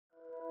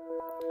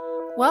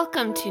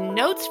Welcome to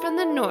Notes from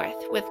the North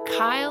with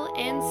Kyle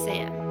and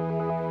Sam.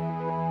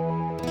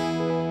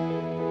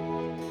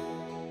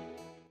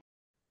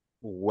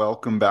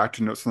 Welcome back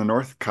to Notes from the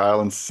North.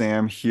 Kyle and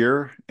Sam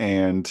here.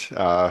 And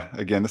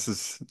again, this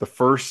is the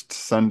first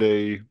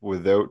Sunday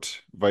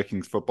without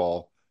Vikings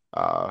football.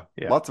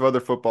 Yeah. Lots of other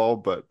football,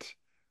 but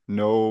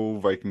no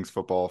Vikings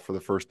football for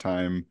the first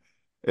time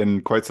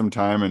in quite some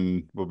time,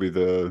 and will be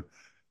the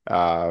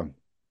uh,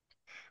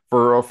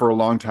 for a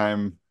long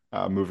time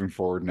moving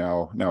forward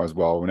now as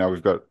well. Now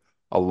we've got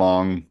a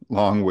long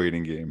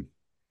waiting game.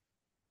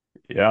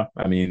 Yeah.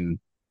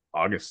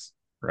 August,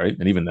 right?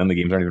 And even then the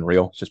games aren't even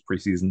real. It's just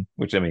preseason,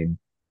 which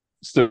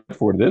still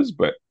for what it is,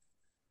 but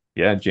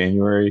yeah,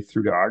 January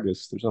through to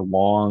August. There's a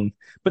long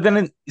but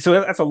then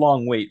so that's a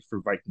long wait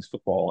for Vikings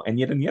football. And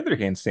yet on the other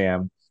hand,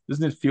 Sam,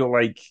 doesn't it feel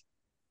like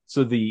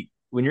the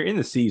when you're in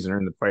the season or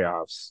in the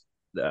playoffs,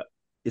 the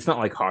it's not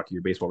like hockey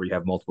or baseball where you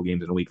have multiple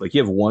games in a week. Like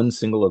you have one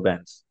single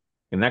event,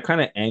 and that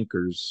kind of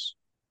anchors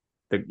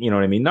you know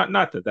what I mean? Not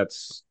that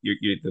that's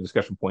the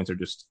discussion points are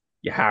just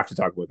you have to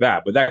talk about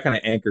that, but that kind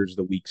of anchors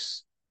the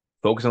week's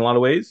focus in a lot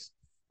of ways.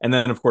 And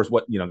then of course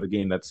the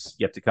game that's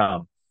yet to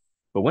come.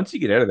 But once you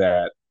get out of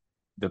that,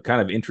 the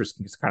kind of interest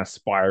can just kind of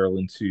spiral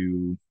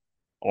into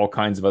all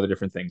kinds of other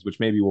different things, which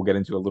maybe we'll get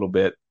into a little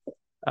bit.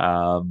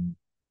 Um,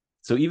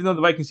 so even though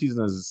the Viking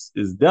season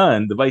is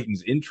done, the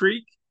Vikings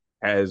intrigue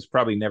has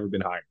probably never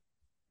been higher.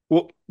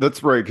 Well,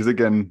 that's right, because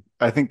again,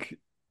 I think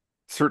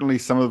certainly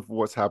some of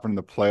what's happened in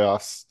the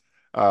playoffs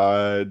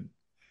uh,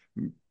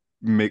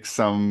 makes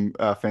some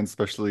fans,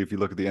 especially if you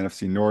look at the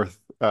NFC North,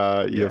 you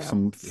have Yeah,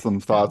 some yeah,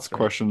 thoughts, that's right.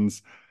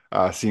 questions,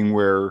 seeing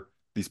where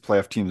these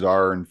playoff teams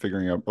are and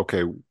figuring out,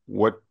 okay,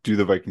 what do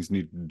the Vikings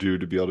need to do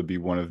to be able to be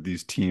one of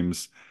these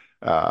teams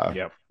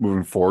Yep.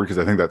 moving forward? Because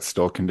I think that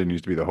still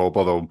continues to be the hope,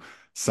 although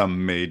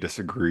some may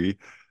disagree.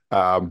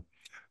 Um,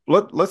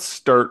 let's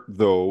start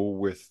though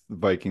with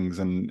Vikings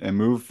and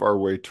move our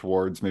way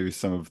towards maybe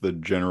some of the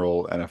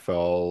general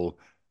NFL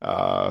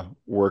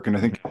work. And I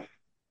think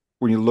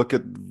when you look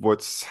at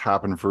what's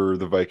happened for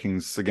the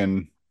Vikings,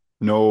 again,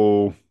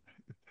 no,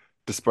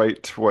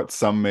 despite what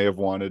some may have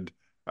wanted,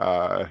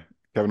 uh,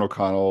 Kevin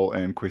O'Connell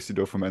and Kwesi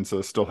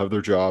Dofo still have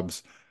their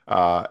jobs,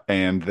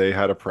 and they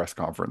had a press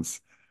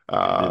conference. They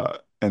did.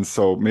 And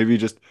so maybe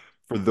just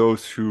for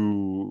those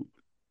who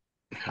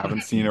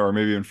haven't seen it, or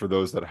maybe even for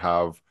those that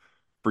have,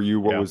 for you,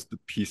 what Yeah. was the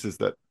pieces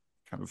that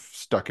kind of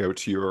stuck out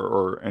to you,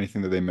 or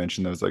anything that they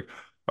mentioned that was like,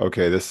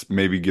 okay, this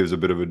maybe gives a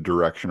bit of a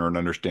direction or an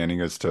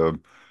understanding as to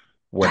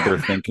what they're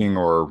thinking,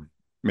 or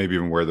maybe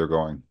even where they're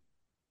going.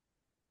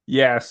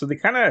 Yeah, so they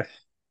kind of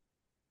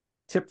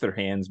tip their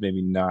hands,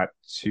 maybe not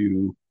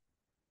too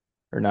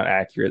or not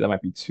accurate. That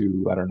might be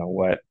too, I don't know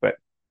what, but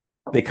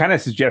they kind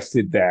of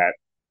suggested that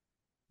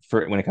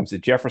for when it comes to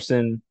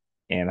Jefferson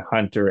and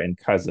Hunter and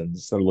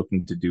Cousins, they're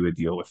looking to do a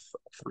deal with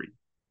three,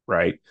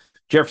 right?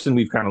 Jefferson,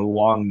 we've kind of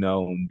long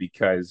known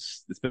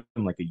because it's been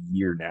like a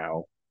year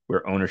now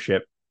where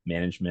ownership,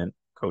 management,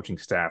 coaching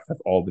staff have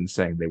all been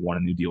saying they want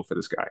a new deal for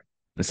this guy.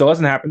 It still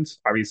hasn't happened,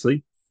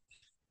 obviously.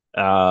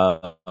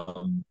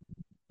 Um,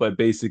 but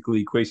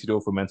basically,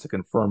 Kwesi Mensa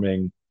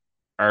confirming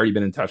already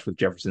been in touch with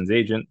Jefferson's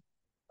agent,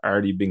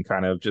 already been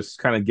kind of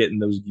getting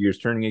those gears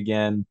turning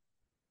again.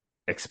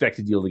 Expect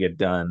a deal to get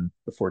done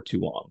before too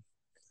long.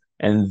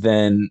 And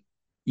then,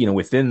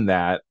 within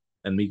that,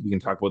 and we can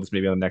talk about this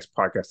maybe on the next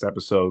podcast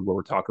episode where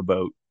we'll talk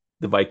about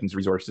the Vikings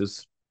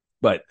resources.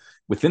 But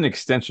within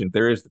extension,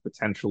 there is the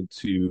potential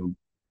to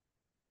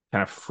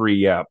kind of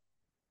free up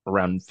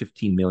around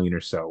 15 million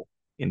or so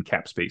in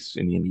cap space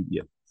in the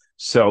immediate.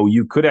 So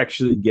you could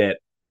actually get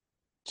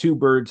two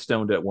birds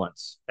stoned at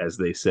once, as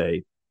they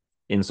say,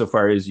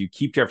 insofar as you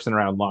keep Jefferson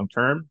around long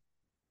term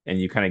and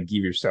you kind of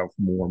give yourself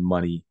more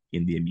money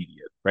in the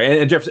immediate, right?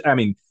 And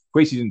Jefferson,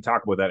 Quasey didn't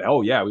talk about that.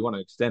 Oh yeah, we want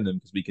to extend him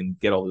because we can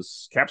get all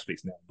this cap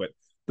space now. But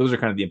those are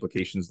kind of the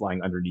implications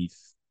lying underneath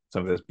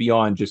some of this,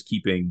 beyond just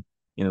keeping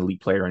an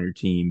elite player on your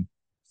team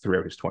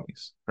throughout his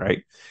 20s,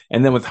 right?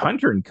 And then with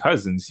Hunter and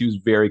Cousins, he was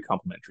very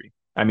complimentary.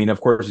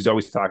 Of course, he's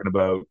always talking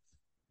about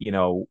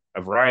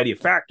a variety of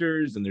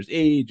factors, and there's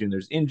age, and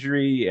there's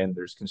injury, and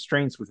there's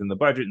constraints within the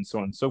budget, and so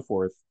on and so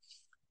forth.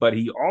 But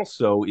he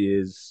also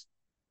is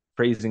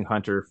praising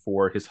Hunter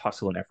for his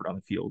hustle and effort on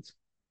the field,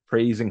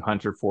 praising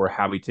Hunter for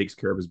how he takes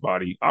care of his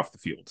body off the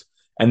field.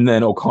 And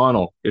then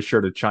O'Connell is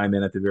sure to chime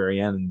in at the very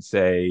end and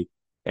say,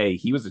 hey,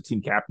 he was a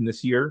team captain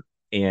this year,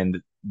 and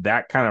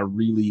that kind of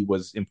really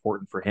was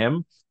important for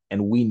him.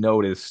 And we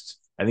noticed,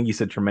 I think he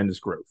said tremendous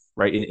growth,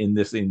 right? In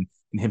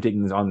him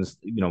taking this on this,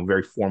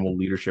 very formal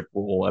leadership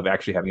role of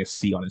actually having a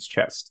C on his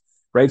chest,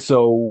 right?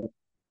 So,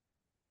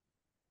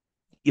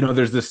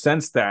 there's this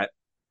sense that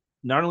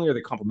not only are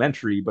they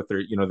complimentary, but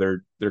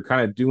they're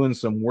kind of doing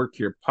some work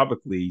here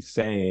publicly,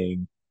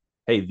 saying,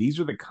 "Hey, these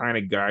are the kind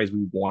of guys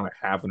we want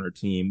to have on our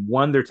team.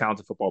 One, they're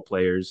talented football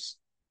players,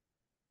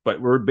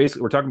 but we're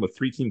talking about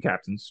three team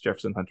captains: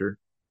 Jefferson, Hunter,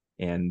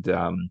 and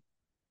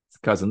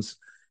Cousins,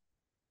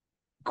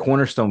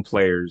 cornerstone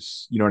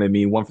players. You know what I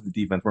mean? One for the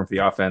defense, one for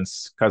the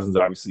offense. Cousins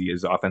obviously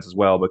is offense as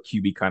well, but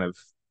QB kind of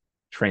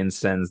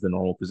transcends the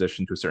normal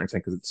position to a certain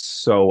extent because it's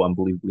so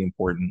unbelievably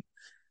important.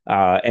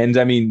 And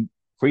I mean,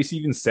 Quasi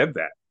even said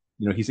that.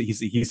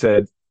 He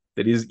said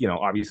that is,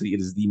 obviously it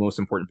is the most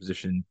important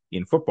position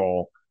in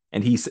football,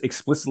 and he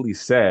explicitly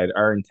said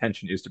our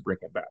intention is to bring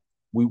him back.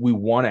 We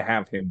want to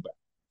have him back,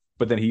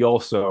 but then he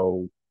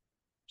also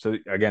so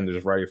again, there's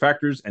a variety of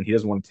factors, and he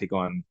doesn't want to take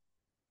on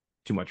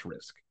too much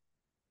risk,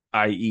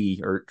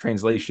 i.e., or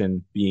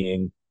translation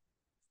being,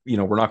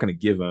 we're not going to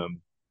give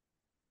him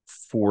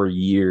 4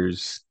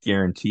 years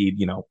guaranteed,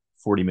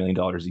 $40 million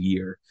a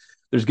year.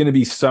 There's going to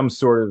be some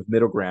sort of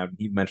middle ground.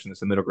 He mentioned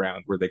this, a middle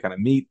ground where they kind of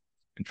meet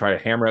and try to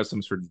hammer out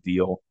some sort of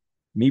deal.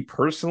 Me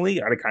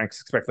personally, I'd kind of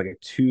expect like a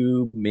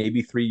 2,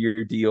 maybe 3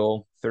 year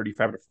deal,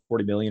 35 to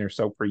 40 million or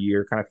so per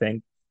year kind of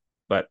thing.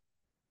 But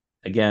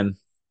again,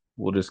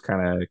 we'll just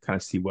kind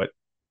of see what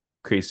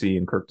Casey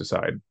and Kirk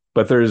decide.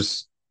 But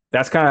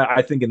that's kind of,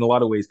 I think, in a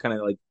lot of ways, kind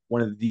of like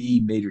one of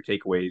the major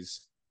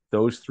takeaways.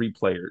 Those three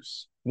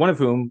players, one of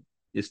whom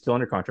is still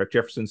under contract,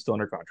 Jefferson's still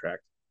under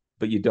contract,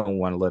 but you don't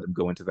want to let him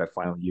go into that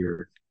final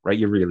year, right?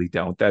 You really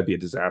don't. That'd be a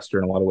disaster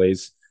in a lot of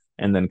ways.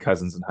 And then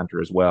Cousins and Hunter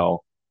as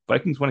well.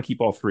 Vikings want to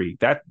keep all three.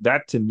 That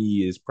to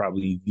me is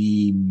probably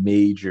the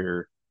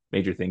major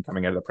thing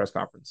coming out of the press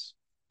conference.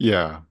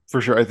 Yeah,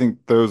 for sure. I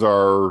think those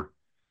are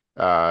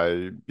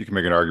you can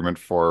make an argument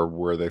for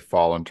where they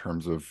fall in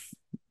terms of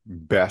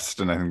best,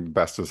 and I think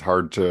best is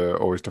hard to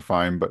always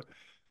define, but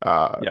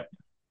uh Yep.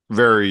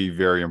 very,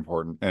 very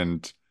important.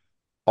 And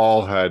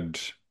all had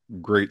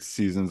great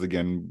seasons.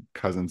 Again,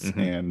 Cousins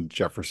Mm-hmm. and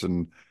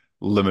Jefferson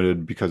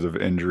limited because of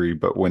injury,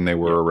 but when they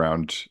were Yep.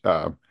 around,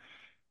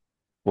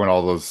 when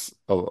all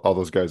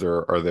those guys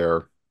are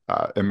there,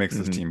 it makes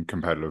this Mm-hmm. team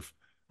competitive.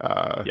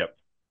 Uh, Yep.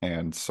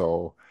 and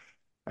so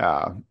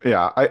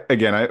yeah, I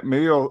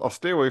maybe I'll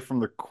stay away from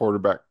the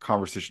quarterback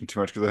conversation too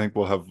much because I think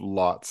we'll have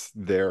lots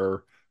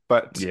there.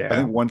 But I Yeah.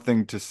 think one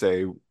thing to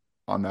say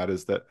on that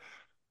is that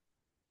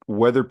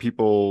whether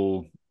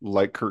people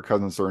like Kirk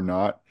Cousins or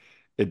not,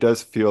 it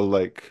does feel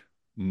like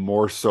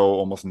more so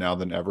almost now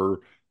than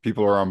ever,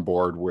 people are on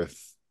board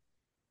with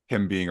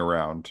him being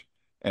around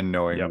and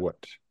knowing Yep. what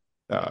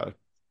uh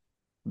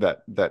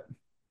that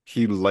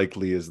he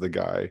likely is the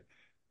guy,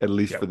 at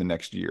least for Yep. the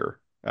next year.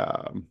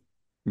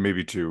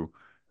 Maybe two,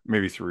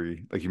 maybe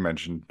three, like you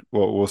mentioned.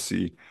 Well, we'll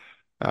see.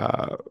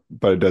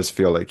 But it does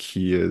feel like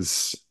he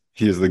is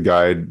the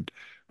guy,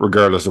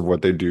 regardless of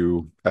what they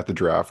do at the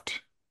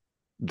draft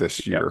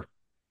this Yep. year.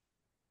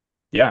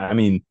 Yeah, I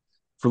mean,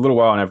 for a little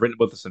while, and I've written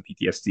about this on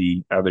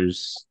PTSD.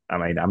 Others, I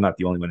mean, I'm not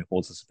the only one who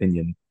holds this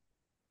opinion.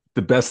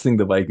 The best thing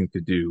the Vikings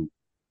could do,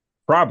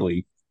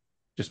 probably,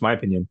 just my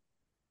opinion,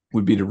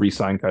 would be to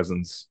re-sign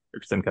Cousins or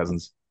extend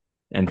Cousins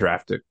and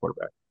draft a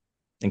quarterback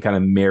and kind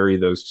of marry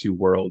those two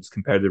worlds,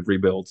 competitive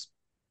rebuilds,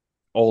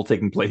 all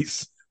taking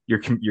place.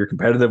 You're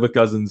competitive with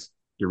Cousins,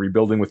 you're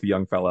rebuilding with the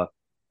young fella,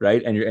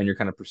 right? And you're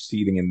kind of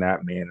proceeding in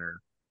that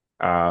manner.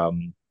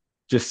 Um,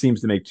 just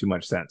seems to make too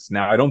much sense.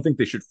 Now, I don't think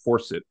they should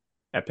force it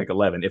at pick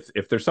 11.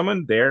 If there's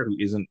someone there who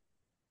isn't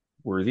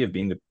worthy of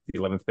being the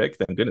 11th pick,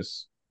 then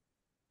goodness,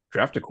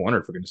 draft a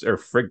corner for goodness, or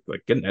frig,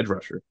 like get an edge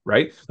rusher,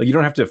 right? Like you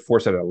don't have to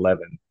force it at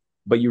 11,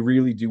 but you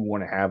really do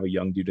want to have a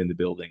young dude in the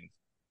building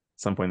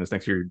at some point this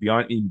next year,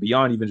 beyond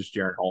even just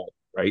Jaron Hall,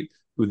 right?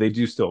 Who they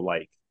do still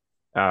like.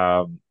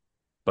 Um,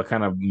 but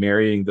kind of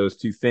marrying those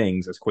two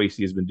things, as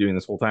Quasi has been doing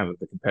this whole time with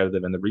the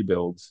competitive and the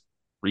rebuilds,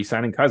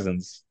 re-signing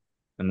Cousins,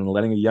 and then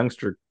letting a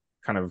youngster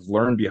kind of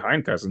learn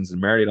behind Cousins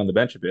and marinate on the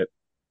bench a bit.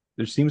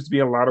 There seems to be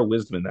a lot of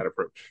wisdom in that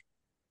approach.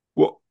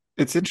 Well,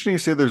 it's interesting you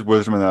say there's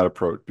wisdom in that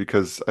approach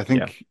because I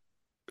Yeah, think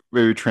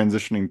maybe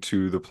transitioning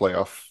to the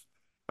playoff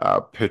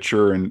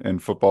picture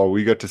and football,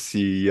 we got to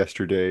see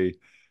yesterday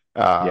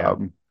yeah,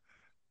 um,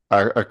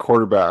 a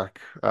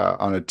quarterback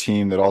on a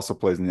team that also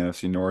plays in the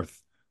NFC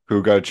North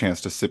who got a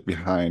chance to sit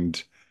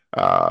behind,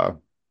 uh,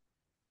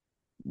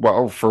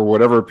 well, for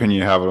whatever opinion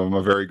you have of him,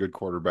 a very good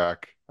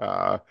quarterback,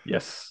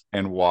 yes,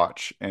 and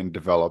watch and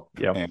develop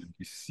yep, and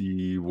you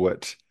see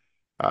what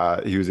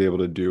he was able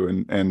to do.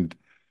 And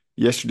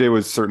yesterday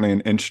was certainly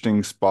an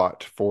interesting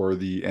spot for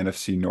the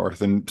NFC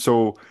North. And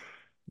so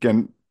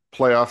again,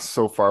 playoffs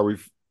so far, we're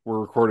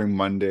recording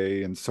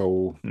Monday, and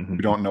so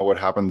we hmm don't know what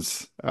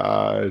happens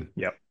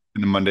yep,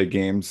 in the Monday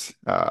games,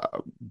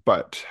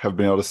 but have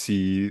been able to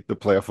see the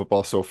playoff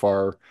football so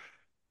far.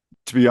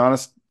 To be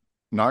honest,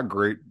 not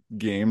great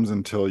games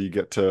until you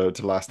get to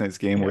last night's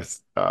game yeah,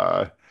 with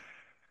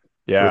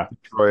yeah,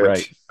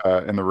 right. Detroit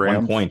and the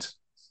One Rams. point.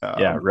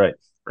 Yeah, Um, right,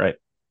 right.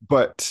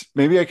 but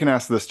maybe I can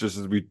ask this just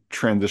as we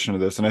transition to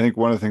this. And I think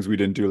one of the things we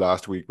didn't do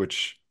last week,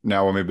 which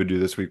now we'll maybe do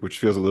this week, which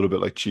feels a little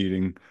bit like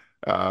cheating,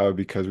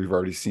 because we've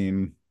already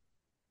seen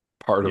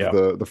part of Yeah,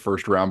 the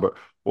first round, but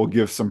we'll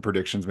give some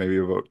predictions maybe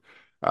about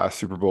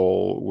Super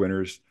Bowl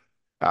winners.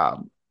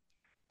 Um,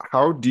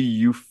 how do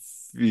you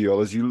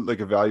feel as you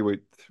like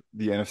evaluate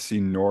the NFC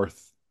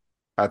North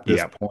at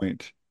this yeah,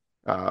 point?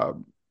 Uh,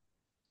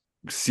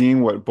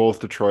 Seeing what both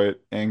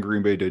Detroit and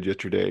Green Bay did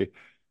yesterday,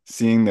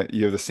 seeing that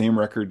you have the same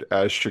record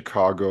as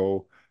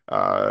Chicago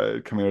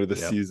coming out of the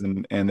yeah,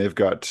 season, and they've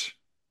got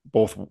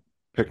both.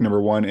 pick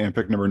number 1 and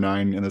pick number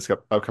 9 in this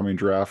upcoming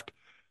draft.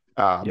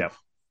 Um, Yeah,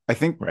 I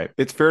think right.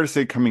 it's fair to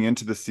say coming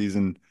into the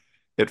season,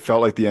 it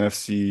felt like the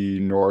NFC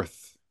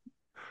North,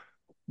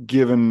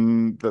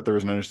 given that there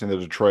was an understanding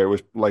that Detroit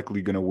was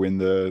likely going to win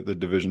the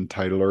division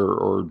title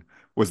or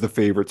was the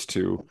favorites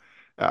to.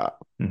 Uh,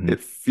 Hmm.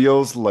 it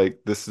feels like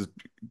this has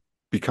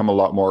become a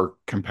lot more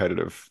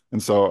competitive.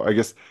 And so I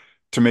guess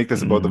to make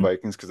this about the Hmm.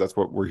 Vikings, because that's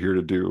what we're here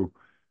to do,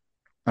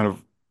 kind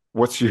of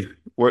what's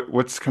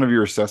kind of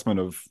your assessment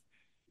of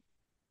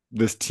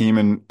this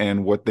team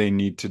and what they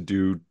need to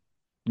do,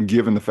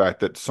 given the fact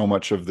that so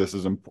much of this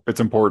is it's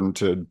important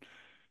to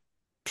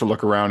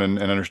look around and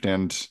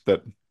understand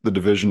that the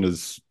division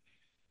is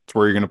it's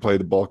where you're going to play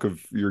the bulk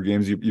of your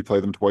games. You play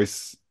them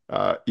twice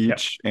Yep.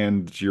 each,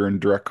 and you're in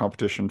direct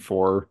competition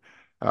for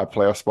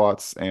playoff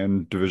spots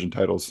and division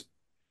titles.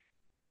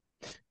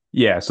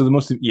 Yeah. So the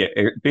most, yeah,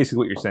 basically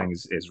what you're saying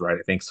is right,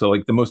 I think. So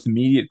like the most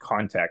immediate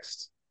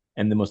context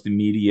and the most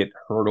immediate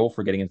hurdle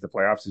for getting into the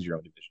playoffs is your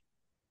own division,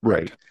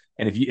 Right. right?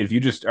 And if you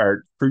just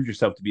are prove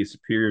yourself to be a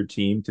superior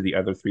team to the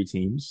other three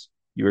teams,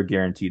 you are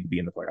guaranteed to be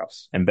in the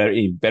playoffs. And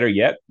better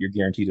yet, you're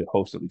guaranteed to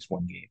host at least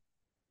one game,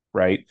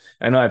 right?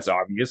 I know that's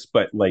obvious,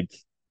 but like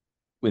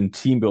in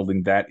team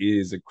building, that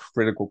is a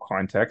critical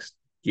context,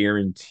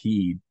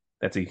 guaranteed.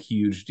 That's a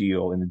huge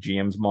deal in the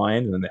GM's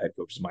mind and then the head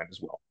coach's mind as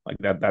well. Like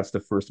that's the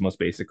first most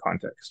basic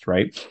context,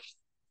 right?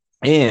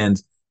 And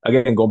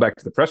again, going back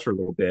to the presser a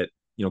little bit,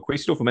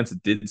 Quaestor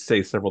Fomensa did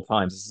say several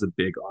times this is a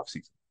big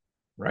offseason,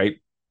 right?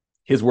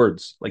 His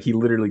words, like he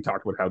literally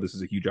talked about how this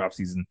is a huge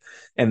offseason.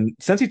 And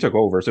since he took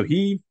over, so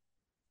he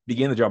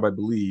began the job, I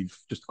believe,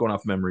 just going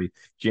off memory,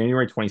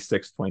 January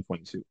 26th,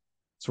 2022.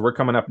 So we're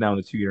coming up now on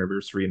the 2 year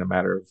anniversary in a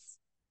matter of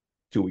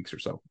 2 weeks or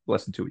so,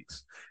 less than 2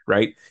 weeks,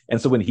 right? And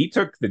so when he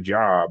took the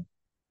job,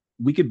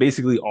 we could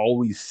basically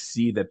always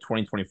see that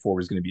 2024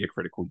 was going to be a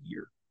critical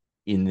year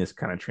in this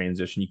kind of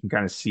transition. You can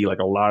kind of see like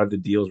a lot of the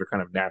deals are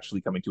kind of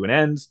naturally coming to an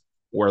end,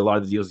 or a lot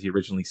of the deals he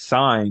originally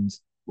signed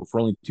were for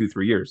only 2,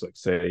 3 years, like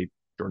say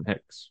Jordan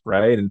Hicks,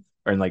 right? And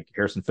like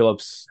Harrison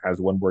Phillips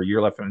has one more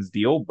year left on his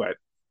deal, but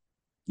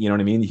you know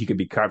what I mean? He could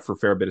be cut for a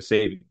fair bit of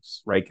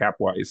savings, right? Cap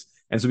wise.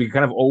 And so we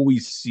kind of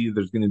always see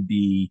there's going to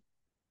be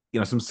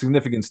some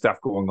significant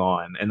stuff going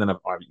on, and then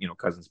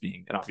Cousins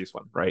being an obvious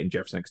one, right? And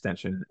Jefferson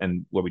extension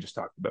and what we just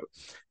talked about,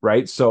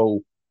 right?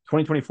 So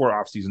 2024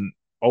 offseason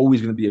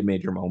always going to be a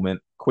major moment.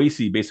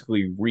 Kwesi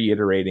basically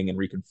reiterating and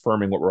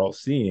reconfirming what we're all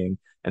seeing,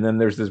 and then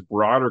there's this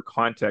broader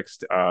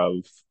context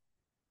of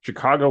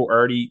Chicago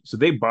already. So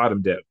they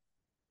bottomed out,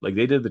 like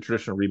they did the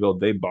traditional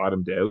rebuild. They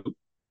bottomed out,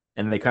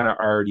 and they kind of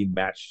already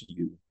matched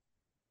you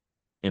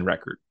in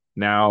record.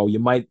 Now, you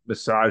might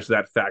massage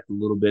that fact a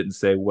little bit and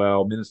say,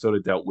 well,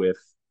 Minnesota dealt with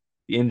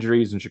the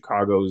injuries and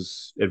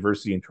Chicago's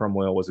adversity and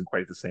turmoil wasn't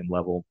quite at the same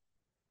level.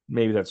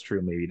 Maybe that's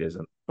true, maybe it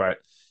isn't. But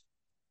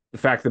the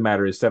fact of the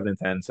matter is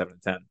 7-10,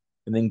 7-10.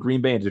 And then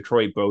Green Bay and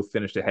Detroit both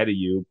finished ahead of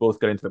you, both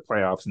got into the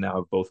playoffs, and now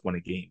have both won a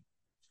game.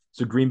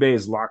 So Green Bay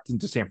is locked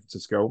into San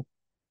Francisco,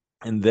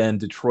 and then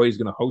Detroit is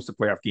going to host a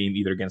playoff game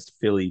either against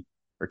Philly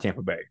or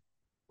Tampa Bay,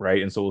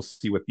 right? And so we'll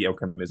see what the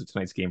outcome is of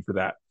tonight's game for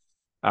that.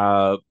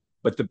 Uh,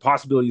 but the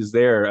possibility is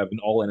there of an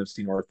all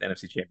NFC North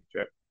NFC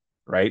championship,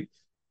 right?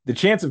 The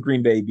chance of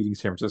Green Bay beating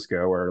San Francisco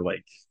are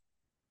like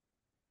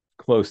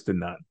close to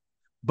none.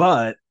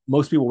 But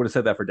most people would have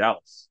said that for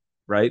Dallas,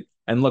 right?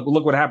 And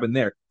look what happened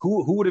there.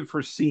 Who would have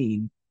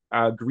foreseen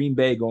Green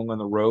Bay going on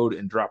the road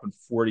and dropping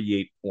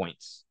 48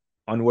 points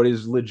on what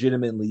is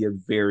legitimately a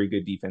very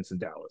good defense in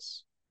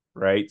Dallas,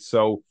 right?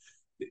 So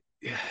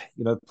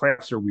the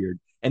playoffs are weird,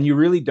 and you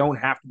really don't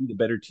have to be the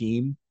better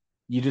team.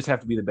 You just have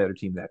to be the better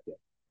team that day.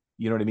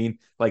 You know what I mean?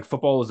 Like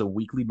football is a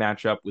weekly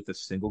matchup with a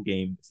single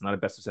game. It's not a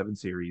best of 7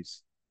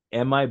 series.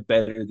 Am I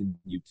better than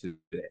you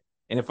today?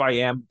 And if I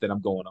am, then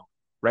I'm going on.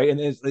 Right. And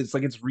it's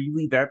like it's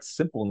really that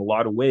simple in a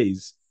lot of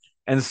ways.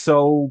 And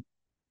so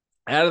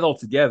add it all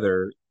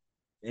together,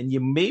 and you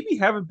maybe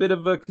have a bit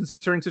of a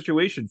concerning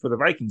situation for the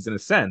Vikings in a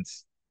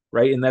sense,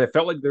 right? In that it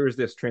felt like there was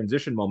this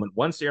transition moment.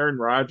 Once Aaron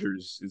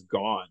Rodgers is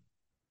gone,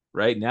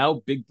 right?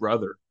 Now Big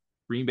Brother,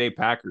 Green Bay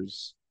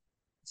Packers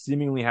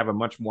seemingly have a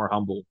much more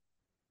humble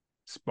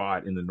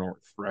spot in the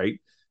North, right?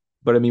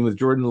 But I mean, with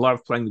Jordan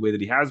Love playing the way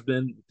that he has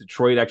been,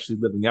 Detroit actually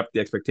living up to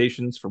the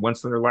expectations for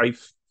once in their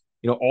life,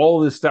 all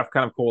of this stuff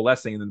kind of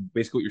coalescing, and then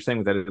basically what you're saying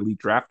with that elite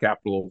draft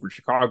capital over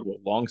Chicago,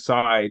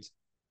 alongside,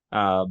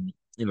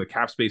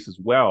 cap space as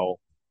well.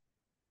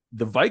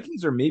 The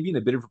Vikings are maybe in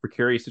a bit of a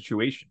precarious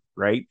situation,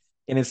 right?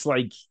 And it's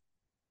like,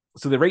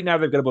 so right now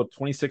they've got about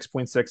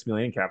 26.6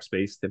 million in cap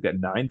space. They've got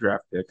 9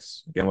 draft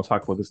picks. Again, we'll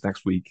talk about this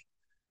next week.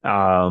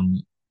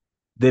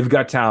 They've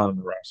got talent on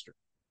the roster,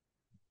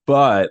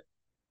 but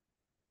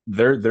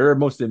their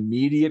most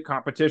immediate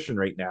competition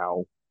right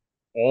now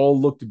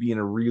all look to be in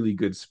a really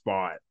good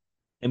spot.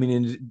 I mean,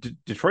 in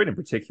Detroit in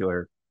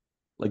particular,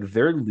 like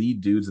their lead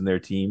dudes in their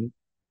team,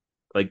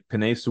 like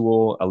Penei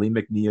Sewell, Ali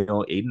McNeil,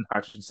 Aiden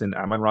Hutchinson,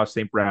 Amon-Ra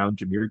St. Brown,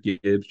 Jameer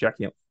Gibbs, Jack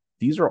Hill,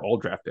 these are all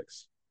draft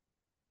picks.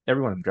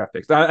 Everyone in draft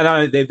picks.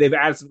 And they've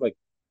added some like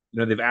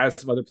they've added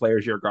some other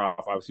players. Jared Goff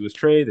obviously was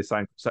traded. They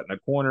signed Sutton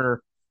at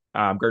corner.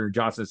 Gardner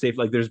Johnson safe.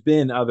 Like there's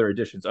been other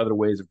additions, other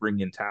ways of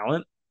bringing in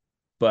talent,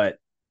 but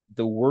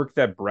the work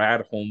that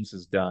Brad Holmes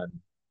has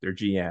done, their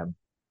GM,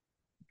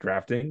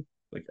 drafting,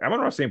 like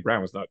Amon-Ra St.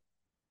 Brown was not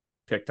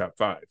picked top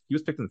five. He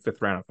was picked in the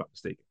fifth round, if I'm not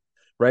mistaken.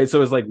 Right.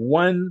 So it's like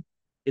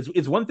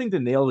it's one thing to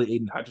nail the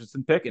Aiden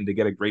Hutchinson pick and to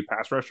get a great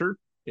pass rusher.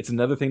 It's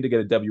another thing to get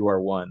a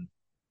WR1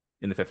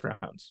 in the fifth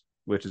rounds,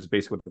 which is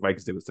basically what the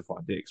Vikings did with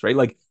Stephon Diggs, right?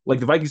 Like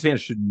the Vikings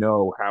fans should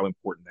know how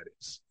important that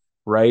is,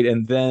 right?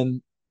 And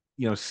then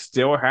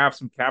still have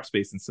some cap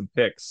space and some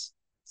picks.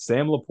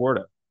 Sam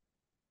Laporta,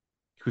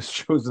 who's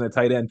chosen a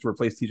tight end to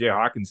replace TJ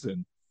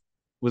Hawkinson,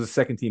 was a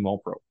second team All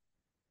Pro.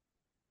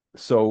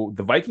 So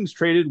the Vikings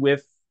traded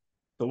with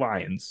the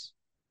Lions,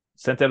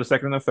 sent out a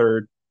second and a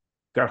third,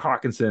 got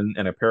Hawkinson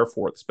and a pair of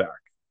fourths back.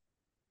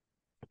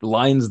 The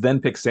Lions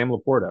then picked Sam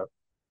Laporta,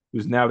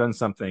 who's now done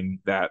something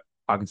that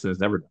Hawkinson has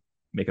never done,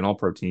 make an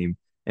all-pro team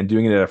and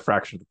doing it at a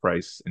fraction of the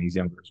price, and he's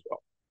younger as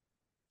well.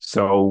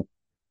 So,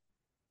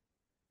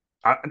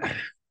 I,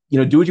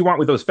 do what you want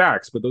with those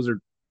facts, but those are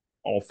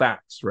all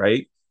facts,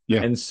 right?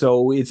 Yeah. And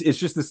so it's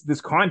just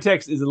this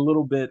context is a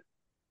little bit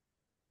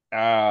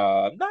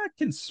not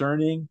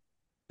concerning,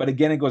 but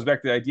again, it goes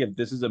back to the idea of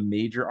this is a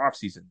major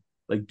offseason.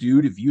 Like,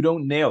 dude, if you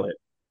don't nail it,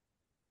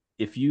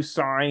 if you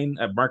sign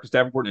a Marcus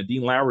Davenport and a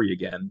Dean Lowry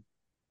again,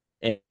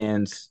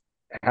 and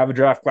have a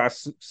draft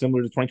class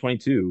similar to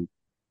 2022,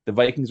 the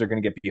Vikings are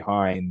going to get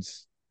behind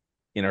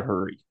in a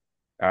hurry.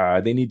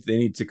 They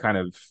need to kind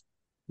of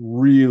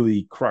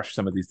really crush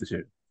some of these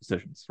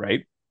decisions,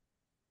 right?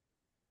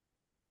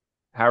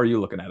 How are you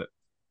looking at it?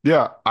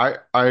 Yeah, I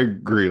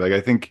agree.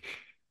 Like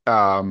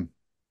um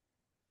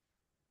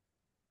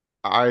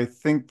I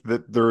think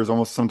that there is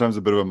almost sometimes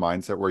a bit of a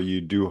mindset where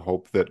you do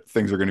hope that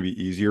things are going to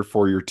be easier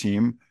for your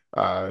team.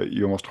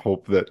 You almost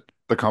hope that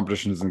the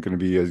competition isn't going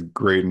to be as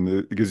great and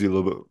it gives you a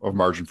little bit of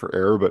margin for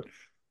error. But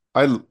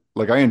I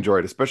enjoy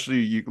it, especially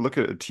you look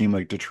at a team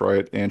like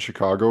Detroit and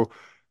Chicago,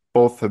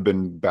 both have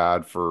been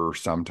bad for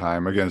some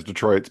time. Again,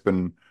 Detroit's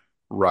been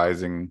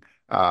rising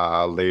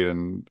late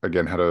and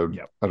again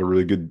Yep. had a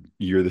really good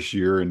year this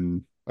year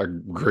and a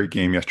great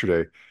game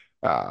yesterday.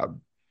 Uh,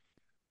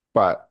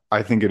 but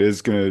I think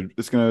it's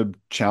gonna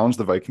challenge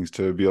the Vikings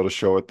to be able to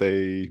show what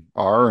they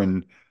are,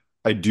 and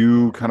I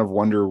do kind of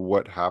wonder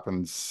what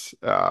happens.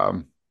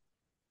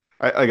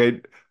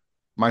 I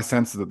my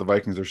sense is that the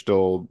Vikings are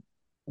still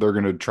they're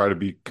gonna try to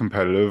be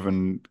competitive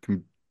and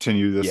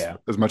continue this Yeah.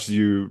 as much as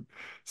you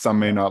some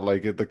may Yeah. not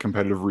like it, the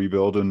competitive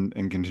rebuild and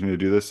continue to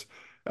do this.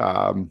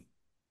 Um,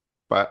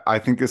 but I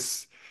think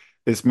this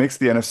makes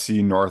the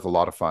NFC North a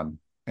lot of fun,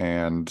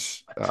 and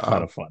A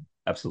ton of fun.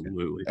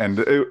 Absolutely.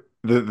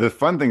 the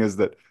fun thing is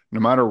that no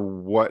matter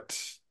what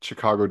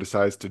Chicago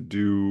decides to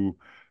do,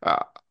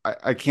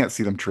 I can't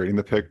see them trading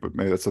the pick, but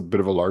maybe that's a bit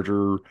of a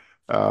larger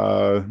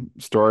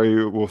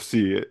story. We'll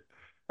see it.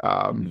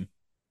 Um, Mhm.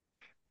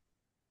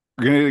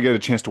 we're going to get a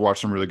chance to watch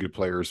some really good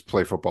players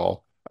play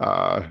football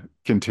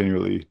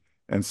continually,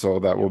 and so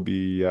Yep. that will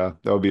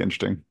be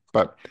interesting.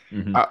 But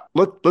Hmm.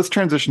 let's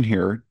transition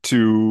here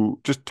to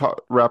just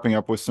wrapping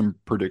up with some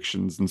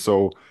predictions. And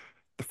so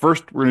the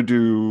first we're going to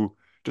do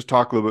just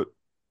talk a little bit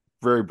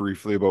very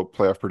briefly about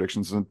playoff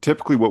predictions. And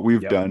typically, what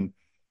we've Yep. done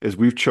is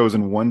we've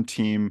chosen one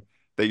team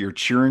that you're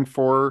cheering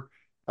for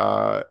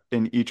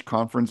in each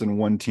conference and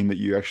one team that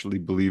you actually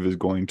believe is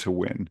going to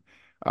win.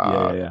 Yeah.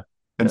 Uh, Yeah. Yeah.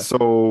 and Yeah.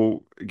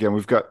 so, again,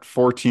 we've got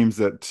four teams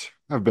that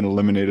have been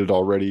eliminated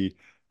already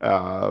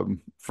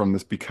from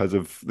this because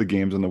of the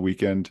games on the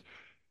weekend.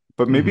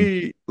 But Hmm.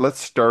 maybe let's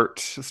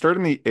start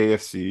in the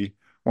AFC.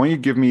 Why don't you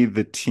give me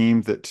the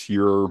team that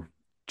you're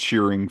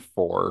cheering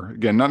for?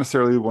 Again, not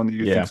necessarily the one that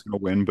you think Yeah. is going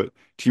to win, but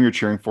team you're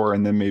cheering for,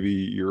 and then maybe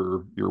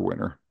your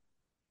winner.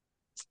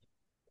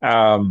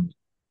 Um,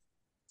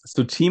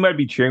 so team I'd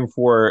be cheering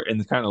for, and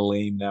it's kind of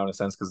lame now in a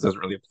sense because it doesn't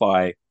really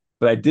apply.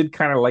 But I did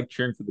kind of like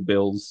cheering for the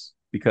Bills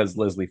because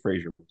Leslie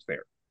Frazier was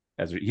there.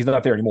 He's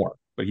not there anymore,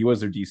 but he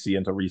was their DC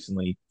until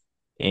recently,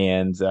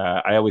 and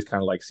I always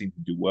kind of like seeing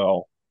him do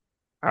well.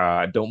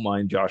 I don't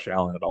mind Josh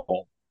Allen at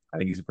all. I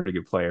think he's a pretty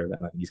good player. And I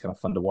think he's kind of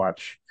fun to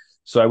watch.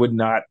 So I would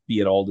not be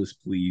at all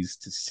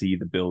displeased to see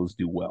the Bills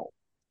do well.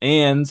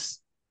 And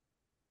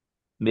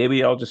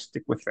maybe I'll just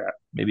stick with that.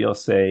 Maybe I'll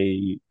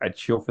say I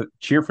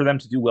cheer for them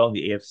to do well in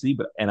the AFC,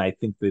 and I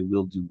think they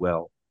will do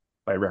well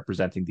by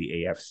representing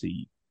the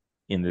AFC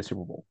in the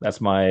Super Bowl.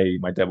 That's my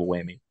double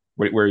whammy.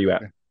 Where are you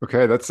at?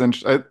 Okay, that's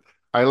interesting.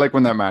 I like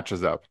when that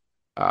matches up.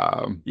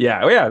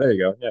 Yeah. Oh yeah. There you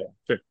go.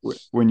 Yeah. Sure.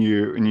 When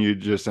you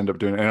just end up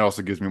doing it, and it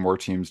also gives me more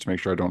teams to make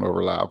sure I don't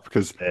overlap.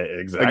 Because again,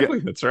 Exactly.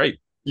 That's right.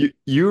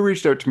 you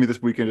reached out to me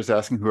this weekend just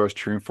asking who I was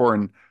cheering for,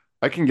 and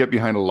I can get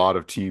behind a lot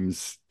of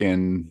teams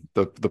in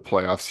the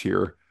playoffs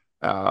here.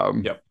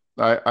 Um, Yep.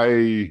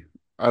 I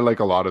like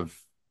a lot of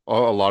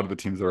the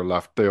teams that are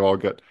left. They all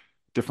get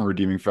different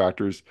redeeming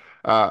factors.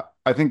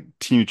 I think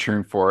team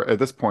cheering for at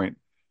this point,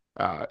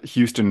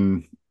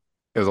 Houston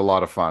is a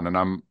lot of fun, and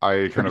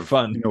I kind Pretty of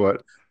fun. you know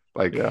what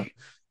Yeah.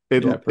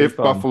 it Yeah. Pretty if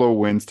fun. Buffalo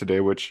wins today,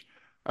 which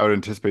I would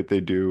anticipate they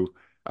do.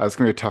 It's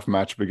going to be a tough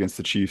matchup against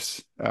the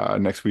Chiefs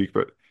next week,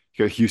 but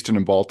you got Houston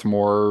and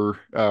Baltimore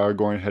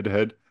going head to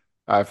head.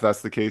 If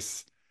that's the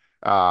case,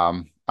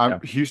 Yeah.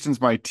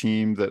 Houston's my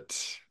team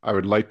that I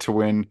would like to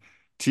win.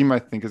 Team I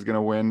think is going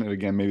to win, and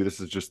again, maybe this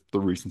is just the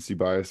recency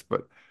bias,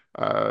 but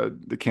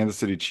the Kansas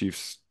City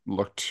Chiefs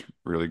looked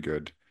really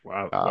good,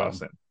 Wow. Wow. um,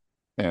 Sam.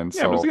 and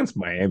Yeah, but it's so against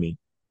Miami.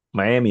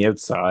 Miami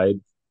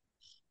outside.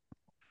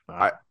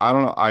 Uh, I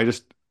don't know. I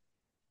just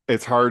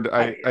it's hard.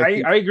 I I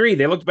think agree.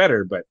 They looked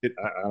better, but it.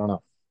 I don't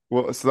know.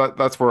 Well, so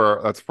that's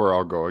where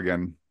I'll go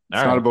again.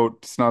 All right.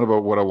 It's not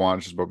about what I want,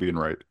 it's just about being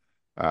right.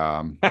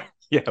 Um,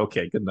 Yeah.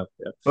 Okay. Good enough.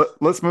 Yeah.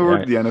 let's move over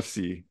to Yeah. the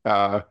NFC.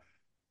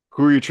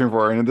 Who are you cheering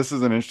for? And this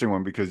is an interesting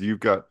one because you've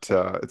got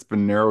it's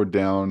been narrowed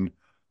down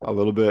a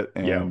little bit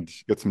Yeah. and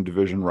you got some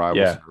division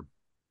rivals Yeah. here.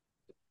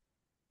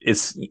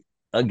 It's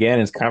again,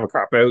 it's kind of a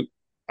cop out.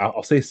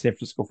 I'll say San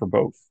Francisco for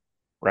both.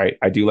 Right.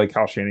 I do like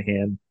Kyle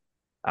Shanahan.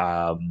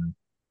 Um,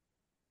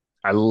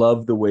 I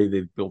love the way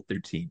they've built their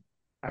team.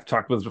 I've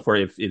talked about this before.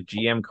 If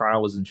GM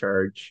Kyle was in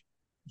charge,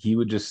 he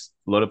would just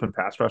load up in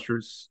pass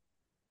rushers.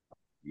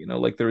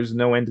 Like there is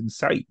no end in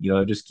sight.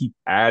 Just keep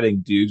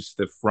adding dudes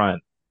to the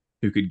front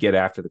who could get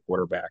after the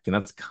quarterback, and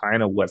that's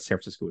kind of what San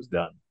Francisco has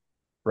done,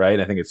 right?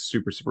 I think it's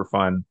super super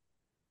fun.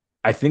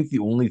 I think the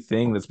only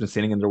thing that's been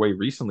standing in their way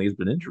recently has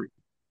been injury,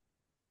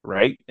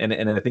 right? And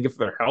I think if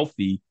they're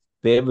healthy,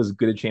 they have as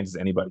good a chance as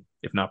anybody,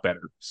 if not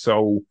better.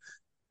 So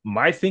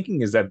my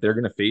thinking is that they're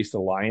going to face the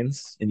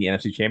Lions in the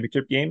NFC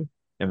Championship game,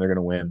 and they're going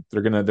to win.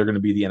 They're going to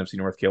be the NFC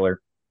North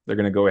killer. They're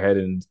going to go ahead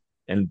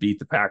and beat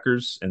the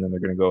Packers, and then they're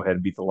going to go ahead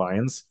and beat the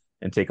Lions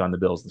and take on the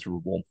Bills in the Super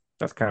Bowl.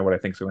 That's kind of what I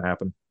think is going to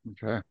happen.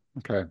 Okay.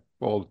 Okay.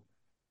 Well,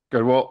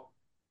 good. Well,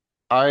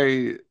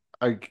 I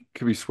I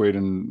could be swayed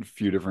in a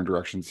few different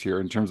directions here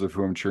in terms of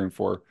who I'm cheering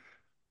for.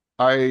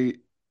 I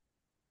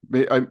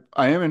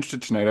I am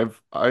interested tonight.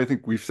 I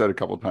think we've said a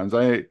couple of times.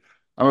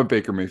 I'm a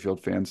Baker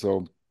Mayfield fan,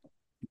 so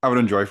I would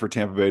enjoy for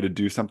Tampa Bay to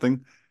do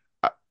something.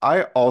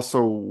 I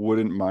also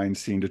wouldn't mind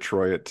seeing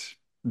Detroit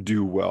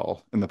do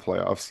well in the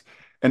playoffs.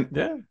 And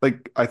Yeah,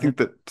 like I yeah, think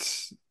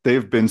that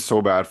they've been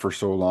so bad for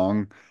so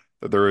long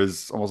that there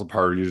is almost a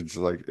part of you that's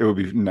like it would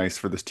be nice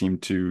for this team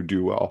to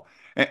do well.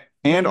 yeah,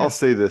 And I'll yeah,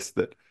 say this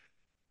that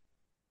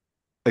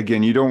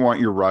again, you don't want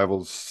your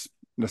rivals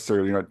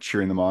necessarily not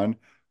cheering them on,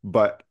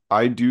 but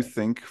I do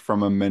think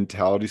from a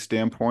mentality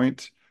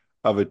standpoint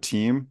of a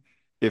team,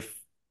 if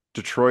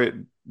Detroit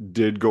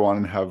did go on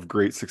and have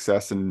great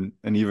success and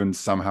even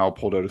somehow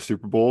pulled out a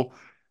Super Bowl,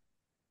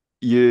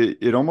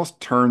 it almost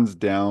turns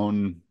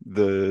down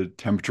the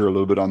temperature a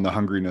little bit on the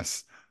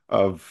hungriness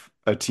of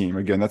a team.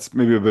 Again, that's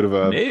maybe a bit of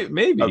a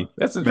maybe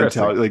that's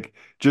interesting. mentality, like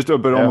just a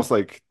bit Yeah, almost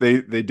like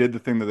they did the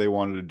thing that they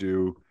wanted to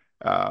do.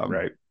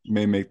 right.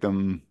 May make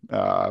them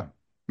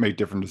make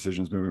different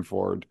decisions moving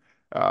forward.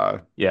 Uh,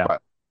 Yeah,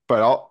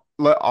 but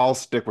I'll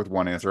stick with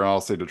one answer and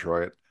I'll say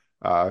Detroit.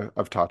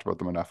 I've talked about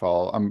them enough.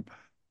 I'm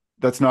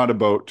that's not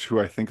about who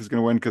I think is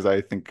going to win because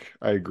I think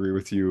I agree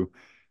with you.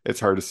 It's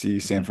hard to see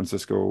San mhm.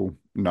 Francisco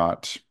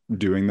not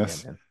doing Yeah,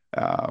 this. man.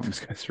 Um, Those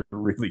guys are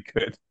really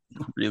good,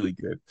 really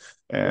good.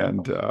 Yeah,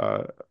 and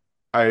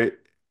I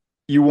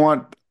you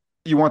want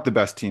you want the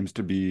best teams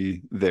to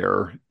be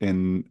there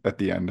in at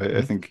the end.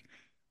 I hmm think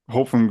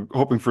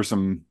hoping for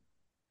some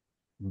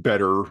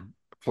better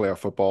playoff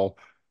football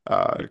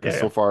yeah, because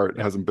so yeah, far it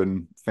yeah. hasn't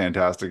been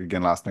fantastic.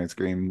 Again, last night's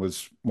game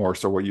was more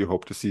so what you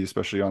hope to see,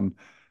 especially on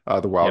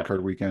the wild Yeah.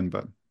 card weekend.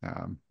 But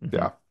hmm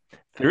yeah,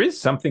 There is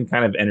something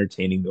kind of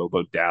entertaining though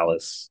about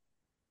Dallas.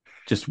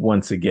 Just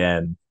once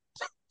again,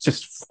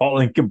 just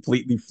falling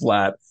completely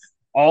flat.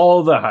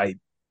 All the hype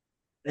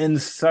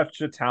and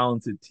such a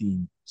talented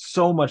team,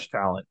 so much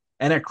talent,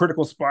 and at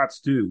critical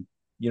spots too.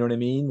 You know what I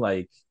mean?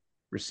 Like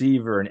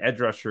receiver and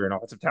edge rusher and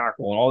offensive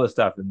tackle and all this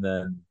stuff, and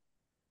then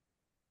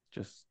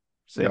just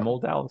yeah, same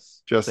old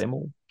Dallas, just same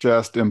old.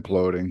 just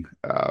imploding.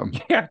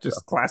 Yeah,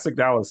 just classic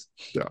Dallas.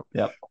 Yeah.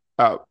 Yep.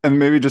 And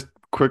maybe just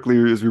quickly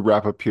as we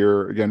wrap up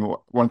here, again,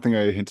 one thing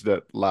I hinted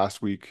at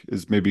last week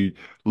is maybe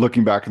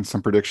looking back in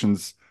some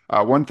predictions.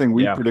 One thing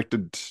we Yeah.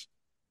 predicted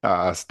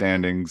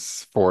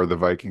standings for the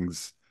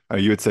Vikings.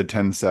 You had said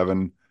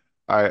 10-7.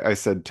 I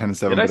said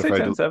Did 10-7, I but if say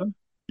I 10-7?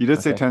 you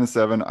did say Okay.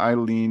 10-7. I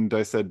leaned,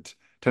 I said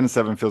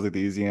 10-7 feels like the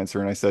easy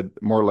answer, and I said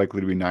more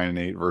likely to be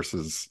 9-8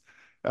 versus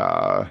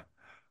uh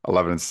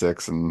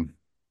 11-6. And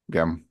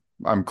again,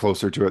 I'm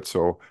closer to it.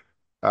 So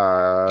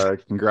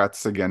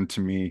congrats again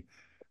to me.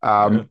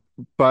 Yeah.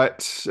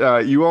 But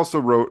you also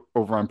wrote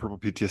over on Purple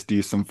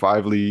PTSD some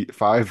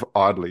five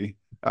oddly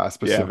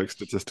Yeah. specific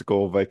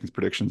statistical Vikings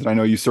predictions. And I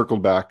know you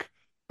circled back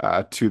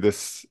to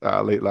this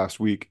late last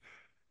week.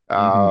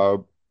 hmm Uh,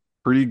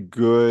 Pretty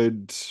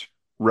good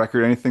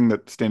record. Anything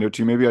that stand out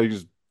to you? Maybe I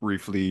just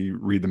briefly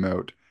read them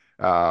out.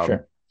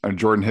 Sure.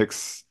 Jordan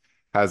Hicks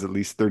has at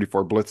least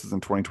 34 blitzes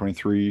in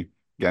 2023.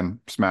 Again,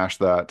 smash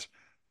that.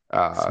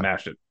 Uh,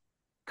 Smash it.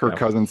 Kirk Yeah.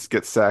 Cousins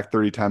gets sacked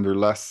 30 times or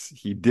less.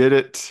 He did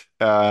it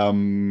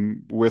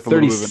with a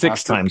little bit of an 36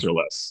 asterisk. times or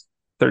less.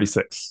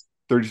 36.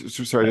 30,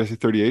 sorry, Yeah. did I say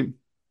 38?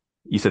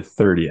 You said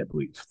 30, I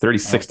believe.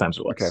 Oh, 36 times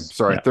or okay. less.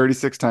 Sorry, Yeah.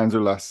 36 times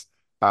or less.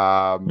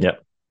 Um, Yeah,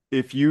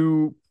 if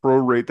you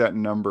prorate that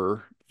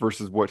number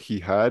versus what he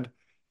had,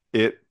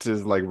 it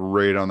is like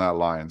right on that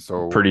line.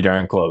 So pretty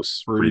darn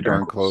close. pretty Pretty darn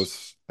darn close.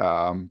 close,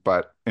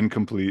 but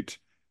incomplete.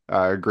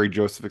 Greg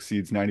Joseph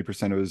exceeds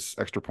 90% of his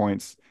extra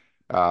points.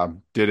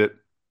 Did it,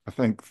 I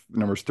think,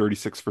 numbers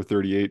 36 for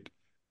 38.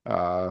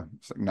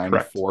 It's like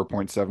Correct.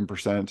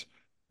 94.7%.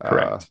 Uh,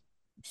 Correct.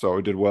 so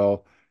it did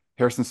well.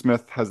 Harrison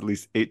Smith has at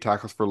least 8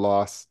 tackles for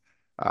loss.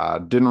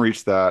 Didn't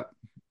reach that.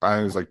 I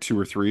think it was like two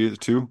or three,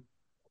 two.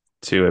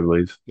 Two, I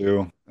believe.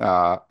 Two.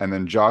 And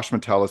then Josh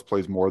Metellus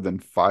plays more than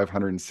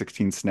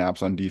 516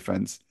 snaps on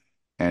defense,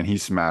 and he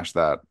smashed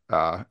that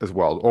as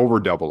well, over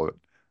double it.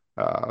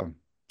 Uh,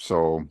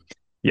 so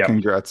Yep.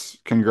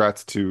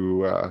 congrats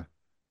to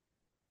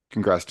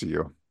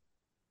you.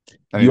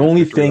 Any The only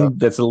victory lap? thing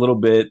that's a little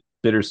bit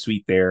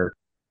bittersweet there.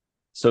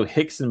 So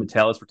Hicks and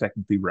Metellus were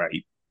technically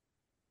right,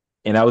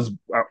 and I was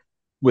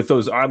with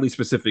those oddly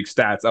specific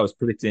stats. I was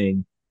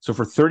predicting so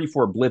for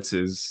 34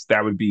 blitzes,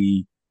 that would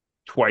be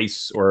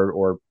twice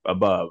or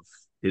above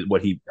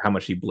what he how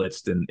much he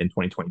blitzed in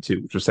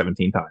 2022, which was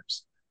 17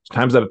 times. So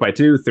times that by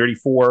two,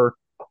 34.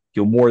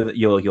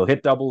 You'll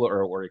hit double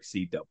or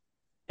exceed double.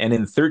 And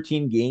in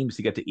 13 games,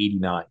 he got to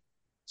 89.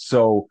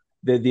 So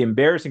the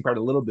embarrassing part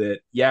a little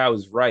bit, yeah, I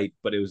was right,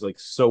 but it was like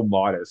so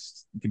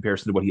modest in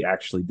comparison to what he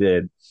actually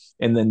did.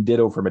 And then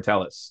ditto for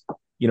Metellus.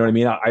 You know what I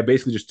mean? I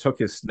basically just took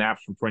his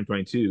snaps from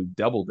 2022,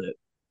 doubled it,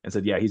 and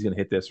said, yeah, he's going to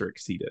hit this or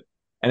exceed it.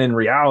 And in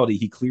reality,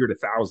 he cleared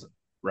 1,000,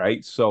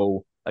 right?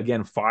 So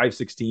again,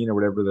 516 or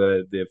whatever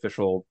the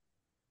official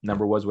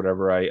number was,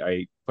 whatever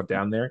I put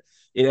down there,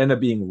 it ended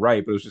up being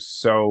right, but it was just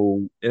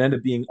so it ended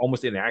up being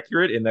almost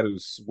inaccurate in that it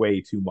was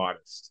way too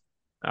modest.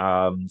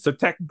 So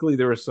technically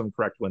there were some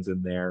correct ones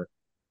in there,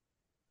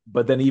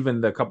 but then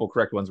even the couple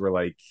correct ones were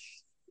like,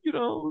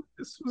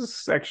 this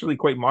was actually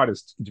quite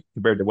modest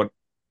compared to what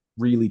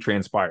really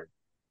transpired.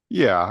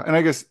 Yeah, and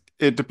I guess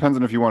it depends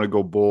on if you want to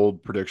go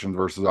bold predictions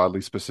versus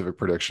oddly specific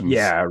predictions.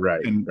 Yeah,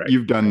 right, And right,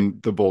 you've right. done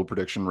the bold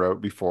prediction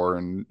route before,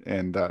 and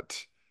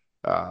that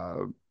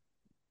uh,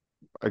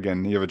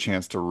 again, you have a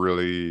chance to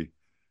really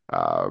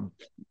uh,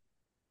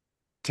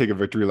 take a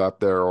victory lap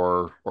there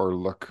or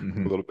look a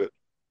Mm-hmm. little bit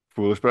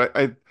foolish. But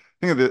I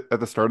think at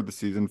the start of the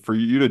season, for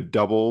you to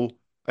double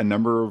a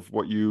number of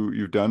what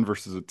you've done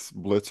versus its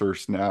blitz or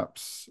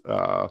snaps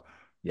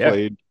Yeah,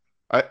 played,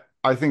 I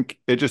I think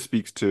it just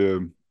speaks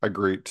to a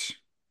great,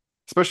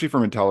 especially for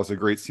Metellus, a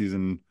great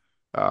season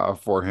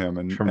for him,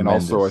 and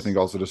also I think tremendous.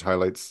 also just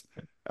highlights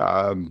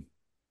um,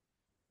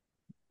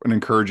 an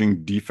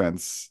encouraging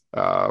defense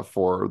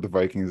for the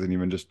Vikings, and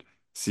even just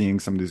seeing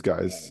some of these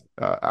guys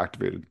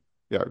activated.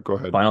 Yeah, go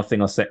ahead. Final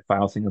thing I'll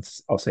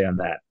say on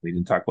that. We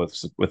didn't talk with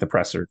the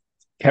presser.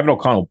 Kevin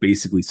O'Connell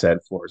basically said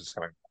Flores is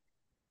coming.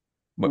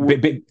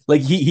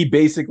 Like he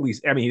basically,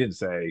 I mean, he didn't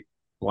say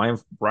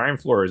Brian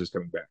Flores is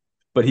coming back,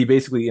 but he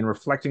basically, in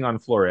reflecting on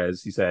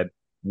Flores, he said,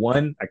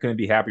 one, I couldn't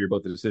be happier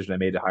about the decision I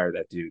made to hire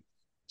that dude.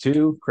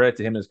 Two, credit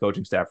to him and his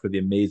coaching staff for the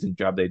amazing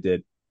job they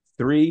did.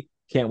 Three,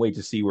 can't wait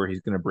to see where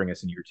he's going to bring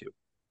us in year two.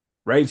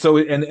 Right. So,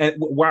 and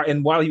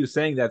while he was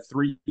saying that,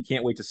 three, he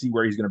can't wait to see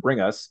where he's going to bring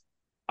us,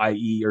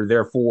 i.e., or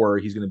therefore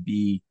he's going to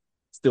be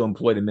still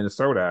employed in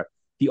Minnesota.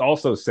 He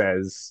also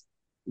says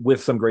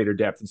with some greater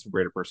depth and some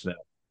greater personnel.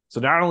 So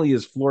not only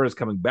is Flores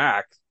coming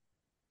back,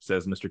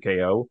 says Mr.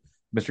 KO,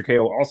 Mr.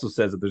 KO also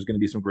says that there's going to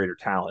be some greater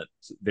talent.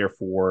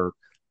 Therefore,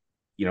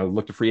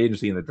 look to free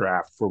agency in the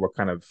draft for what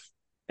kind of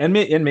and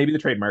maybe the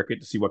trade market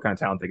to see what kind of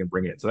talent they can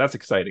bring in. So that's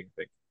exciting, I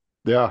think.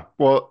 Yeah.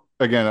 Well,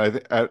 again, I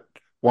th at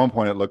one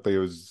point it looked like it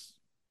was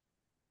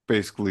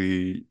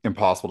basically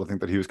impossible to think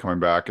that he was coming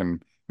back,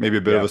 and maybe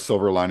a bit of Yeah, a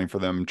silver lining for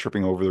them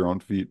tripping over their own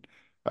feet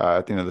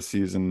at the end of the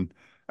season.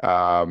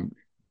 Um,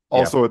 yeah,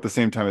 Also, at the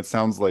same time, it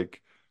sounds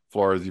like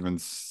Flores even,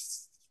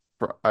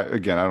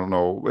 again, I don't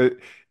know.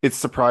 It's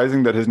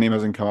surprising that his name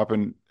hasn't come up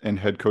in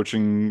head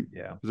coaching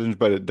yeah, positions,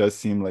 but it does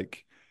seem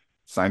like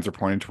signs are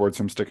pointing towards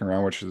him sticking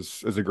around, which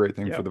is a great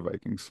thing yeah. for the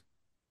Vikings.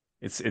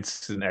 It's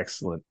an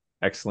excellent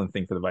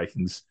thing for the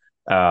Vikings.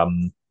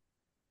 Um,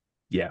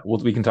 yeah,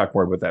 we can talk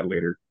more about that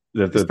later.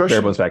 The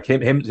bare Especially, bones fact,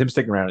 him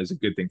sticking around is a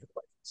good thing for the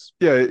Vikings,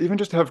 yeah, even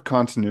just to have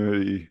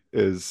continuity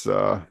is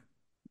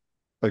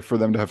like for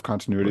them to have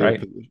continuity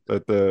right?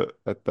 at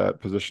that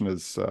position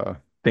is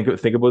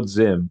Think about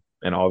Zim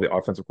and all the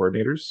offensive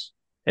coordinators,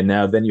 and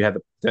now then you have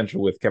the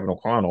potential with Kevin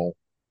O'Connell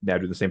now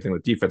do the same thing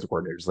with defensive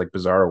coordinators like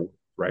Bizarro,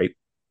 right?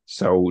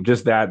 So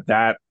just that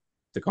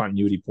the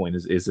continuity point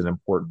is an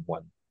important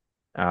one.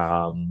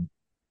 Um,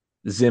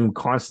 Zim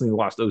constantly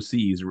lost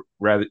OCs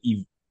rather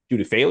due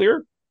to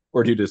failure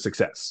or due to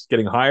success,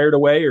 getting hired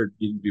away or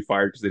getting to be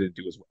fired because they didn't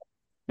do as well.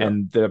 yeah,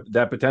 And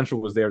that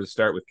potential was there to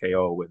start with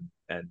KO,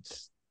 and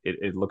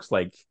it looks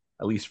like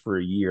at least for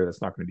a year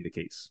that's not going to be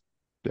the case.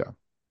 yeah,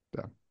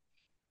 yeah.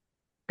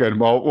 Good.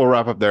 Well, we'll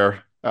wrap up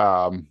there.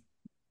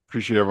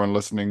 Appreciate everyone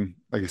listening.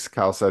 Like as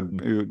Kyle said,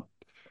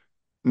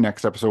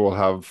 next episode we'll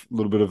have a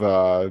little bit of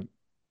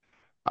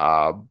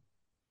uh,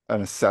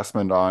 an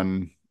assessment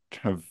on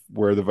kind of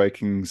where the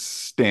Vikings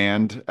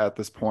stand at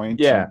this point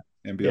Yeah,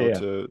 and be yeah, able yeah.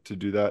 to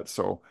do that.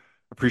 So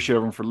Appreciate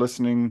everyone for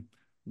listening.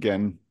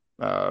 Again,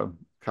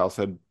 Kyle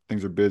said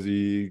things are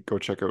busy. Go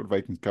check out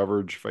Vikings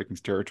coverage,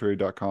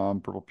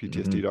 vikingsterritory.com,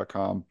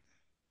 purpleptsd.com.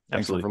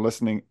 Thanks Absolutely. for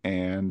listening,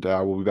 and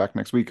we'll be back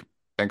next week.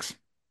 Thanks.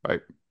 Bye.